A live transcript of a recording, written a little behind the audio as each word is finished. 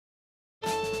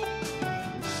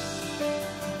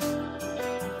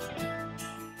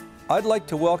I'd like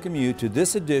to welcome you to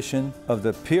this edition of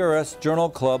the PRS Journal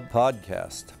Club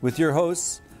podcast with your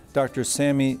hosts, Dr.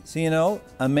 Sammy, Sinno,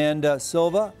 Amanda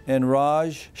Silva, and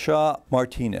Raj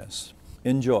Sawh-Martinez.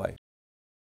 Enjoy.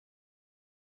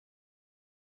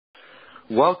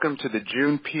 Welcome to the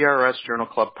June PRS Journal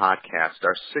Club podcast,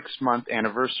 our 6-month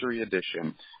anniversary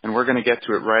edition. And we're going to get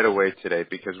to it right away today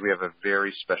because we have a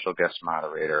very special guest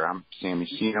moderator. I'm Sammy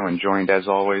Sinno and joined as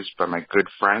always by my good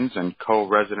friends and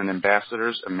co-resident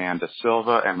ambassadors, Amanda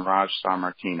Silva and Raj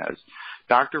Sawh-Martinez.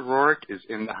 Dr. Rohrich is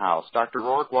in the house. Dr.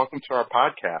 Rohrich, welcome to our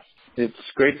podcast. It's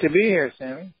great to be here,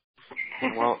 Sammy.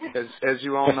 Well, as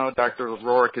you all know, Dr.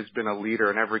 Rohrich has been a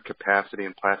leader in every capacity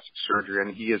in plastic surgery,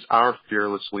 and he is our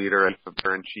fearless leader and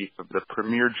editor-in-chief of the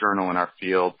premier journal in our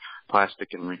field, Plastic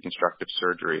and Reconstructive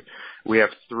Surgery. We have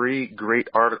 3 great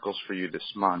articles for you this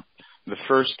month. The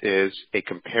first is a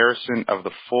comparison of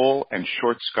the full and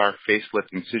short scar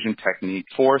facelift incision technique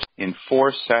in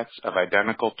 4 sets of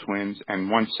identical twins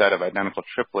and 1 set of identical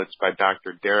triplets by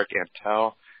Dr.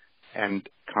 Antell and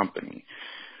company.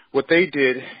 What they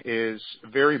did is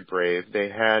very brave. They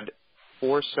had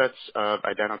 4 sets of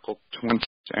identical twins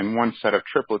and 1 set of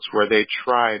triplets where they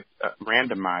tried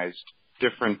randomized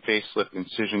different facelift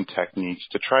incision techniques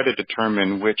to try to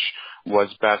determine which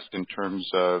was best in terms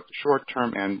of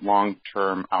short-term and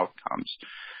long-term outcomes.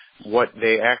 What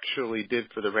they actually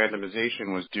did for the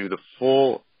randomization was do the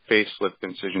full facelift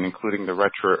incision, including the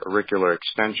retroauricular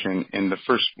extension in the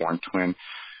firstborn twin,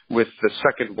 with the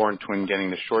second-born twin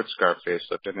getting the short scar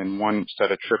facelift, and then 1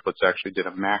 set of triplets actually did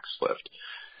a max lift.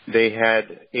 They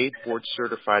had 8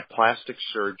 board-certified plastic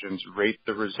surgeons rate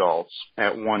the results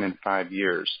at 1 and 5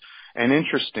 years. And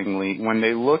interestingly, when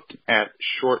they looked at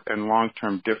short and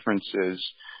long-term differences,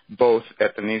 both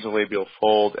at the nasolabial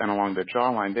fold and along the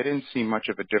jawline, they didn't see much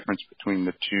of a difference between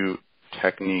the 2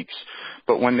 techniques.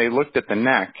 But when they looked at the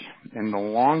neck, in the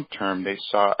long term, they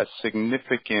saw a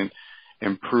significant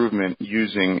improvement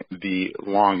using the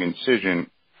long incision.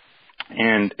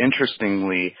 And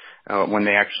interestingly, when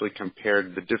they actually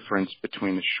compared the difference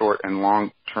between the short and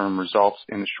long-term results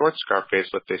in the short scar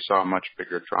facelift, they saw a much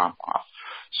bigger drop-off.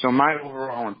 So my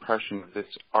overall impression of this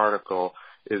article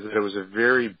is that it was a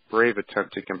very brave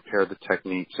attempt to compare the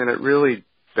techniques, and it really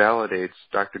validates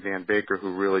Dr. Dan Baker,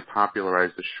 who really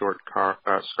popularized the short scar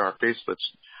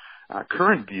facelift's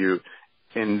current view,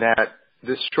 in that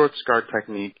this short scar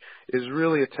technique is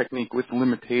really a technique with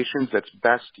limitations that's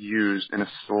best used in a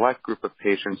select group of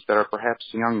patients that are perhaps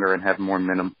younger and have more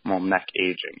minimal neck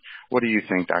aging. What do you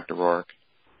think, Dr. Rohrich?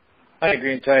 I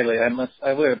agree entirely.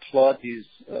 I would applaud these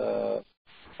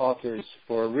authors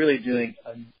for really doing,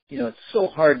 it's so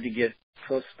hard to get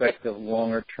prospective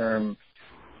longer-term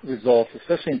results,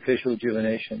 especially in facial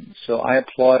rejuvenation. So I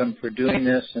applaud them for doing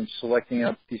this and selecting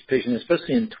out these patients,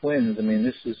 especially in twins. I mean,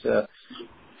 this is a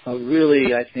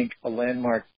really, I think, a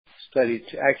landmark study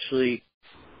to actually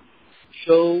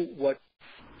show what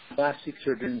plastic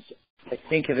surgeons, I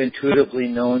think, have intuitively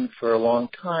known for a long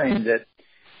time, that,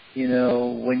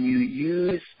 when you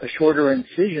use a shorter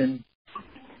incision,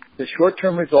 the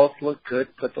short-term results look good,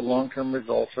 but the long-term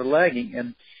results are lagging.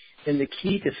 And the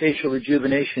key to facial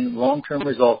rejuvenation, long-term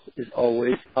results, is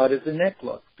always how does the neck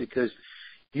look, because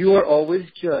you are always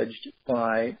judged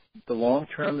by the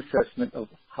long-term assessment of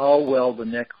how well the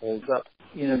neck holds up.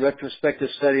 In a retrospective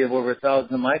study of over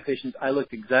 1,000 of my patients, I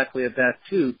looked exactly at that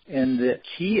too. And the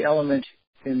key element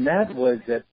in that was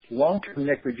that long-term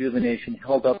neck rejuvenation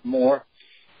held up more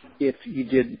if you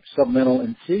did submental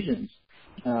incisions.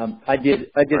 I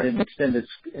did an extended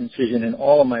incision in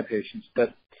all of my patients,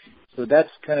 but so that's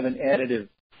kind of an additive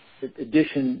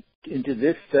addition into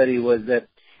this study, was that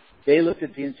they looked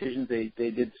at the incisions, they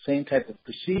did the same type of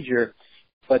procedure,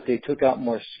 but they took out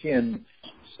more skin.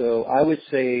 So I would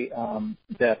say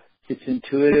that it's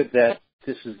intuitive that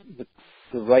this is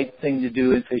the right thing to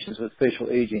do in patients with facial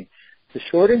aging. The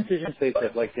short incision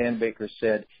facelift, like Dan Baker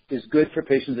said, is good for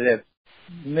patients that have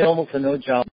minimal to no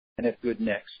jawline and have good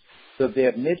necks. So if they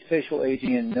have mid-facial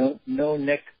aging and no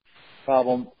neck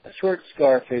problem, a short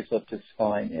scar facelift is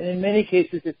fine. And in many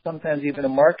cases, it's sometimes even a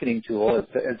marketing tool,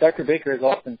 as Dr. Baker has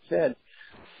often said.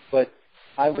 But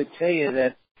I would tell you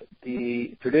that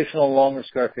the traditional longer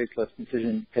scar facelift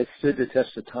incision has stood the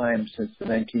test of time since the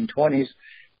 1920s,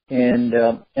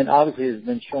 and obviously has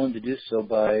been shown to do so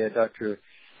by Dr.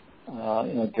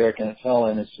 Antell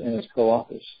and his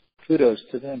co-authors. Kudos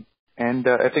to them. And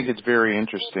I think it's very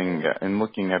interesting in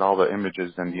looking at all the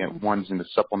images and the ones in the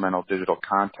supplemental digital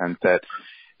content that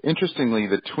Interestingly,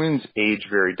 the twins age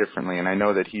very differently, and I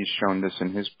know that he's shown this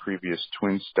in his previous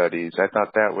twin studies. I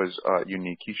thought that was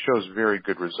unique. He shows very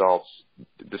good results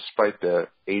despite the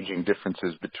aging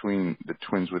differences between the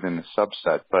twins within the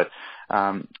subset. But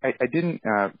I didn't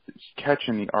catch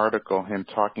in the article him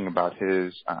talking about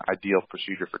his ideal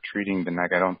procedure for treating the neck.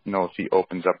 I don't know if he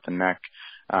opens up the neck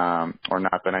or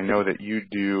not, but I know that you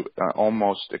do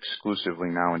almost exclusively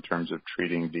now in terms of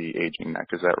treating the aging neck.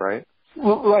 Is that right?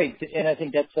 Well, right, and I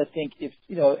think if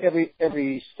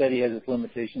every study has its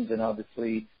limitations, and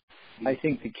obviously, I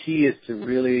think the key is to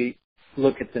really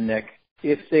look at the neck.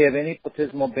 If they have any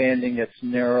platysmal banding that's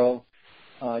narrow,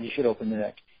 you should open the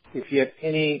neck. If you have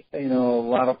any,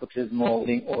 lot of platysmal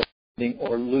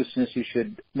or looseness, you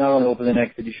should not only open the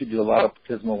neck, but you should do a lot of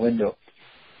platysmal window.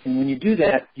 And when you do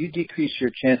that, you decrease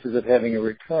your chances of having a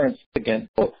recurrence again,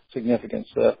 significance.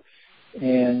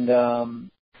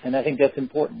 And I think that's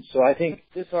important. So I think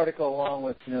this article, along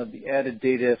with, the added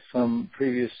data from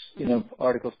previous,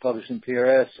 articles published in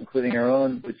PRS, including our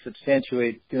own, would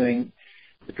substantiate doing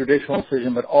the traditional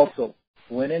incision, but also,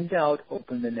 when in doubt,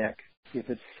 open the neck. If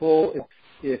it's full,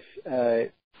 if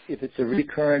it's a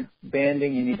recurrent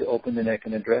banding, you need to open the neck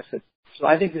and address it. So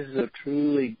I think this is a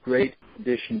truly great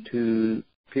addition to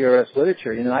PRS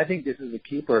literature. I think this is a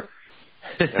keeper.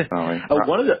 Definitely.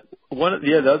 One of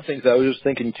the other things I was just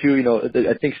thinking too,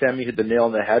 I think Sammy hit the nail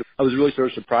on the head. I was really sort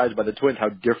of surprised by the twins, how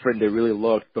different they really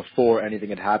looked before anything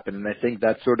had happened. And I think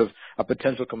that's sort of a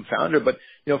potential confounder. But,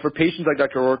 for patients like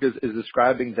Dr. Rohrich is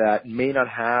describing that may not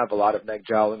have a lot of neck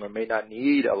jowling or may not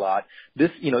need a lot, this,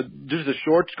 there's a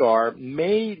short scar. Do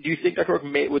you think, Dr.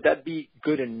 Rohrich, would that be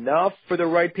good enough for the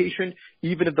right patient,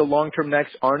 even if the long-term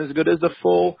necks aren't as good as the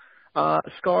full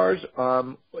scars,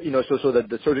 so that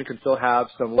the surgeon can still have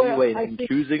some leeway in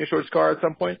choosing a short scar at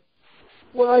some point?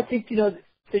 Well, I think,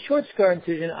 the short scar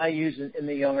incision I use in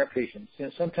the younger patients.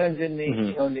 Sometimes in the,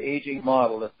 in the aging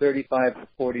model, the 35 to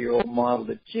 40-year-old model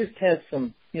that just has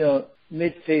some,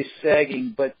 mid-face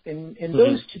sagging. But in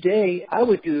those today, I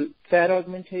would do fat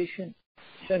augmentation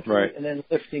centrally and then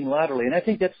lifting laterally. And I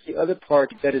think that's the other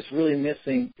part that is really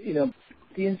missing,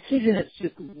 The incision is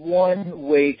just one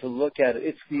way to look at it.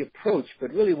 It's the approach,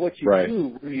 but really what you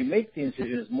do when you make the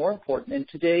incision is more important. And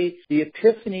today, the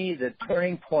epiphany, the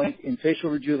turning point in facial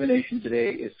rejuvenation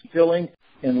today is filling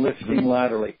and lifting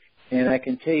laterally. And I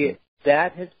can tell you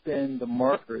that has been the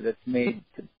marker that's made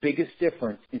the biggest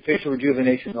difference in facial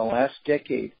rejuvenation in the last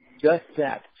decade. Just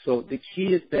that. So the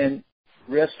key has been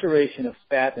restoration of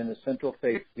fat in the central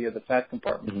face via the fat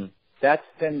compartment. That's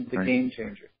been the game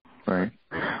changer. Right.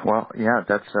 Well, yeah,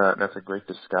 that's a great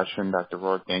discussion, Dr.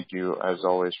 Rohrich. Thank you, as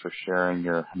always, for sharing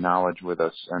your knowledge with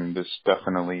us. And this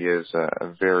definitely is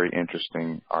a very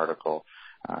interesting article.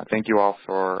 Thank you all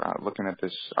for looking at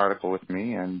this article with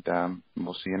me, and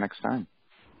we'll see you next time.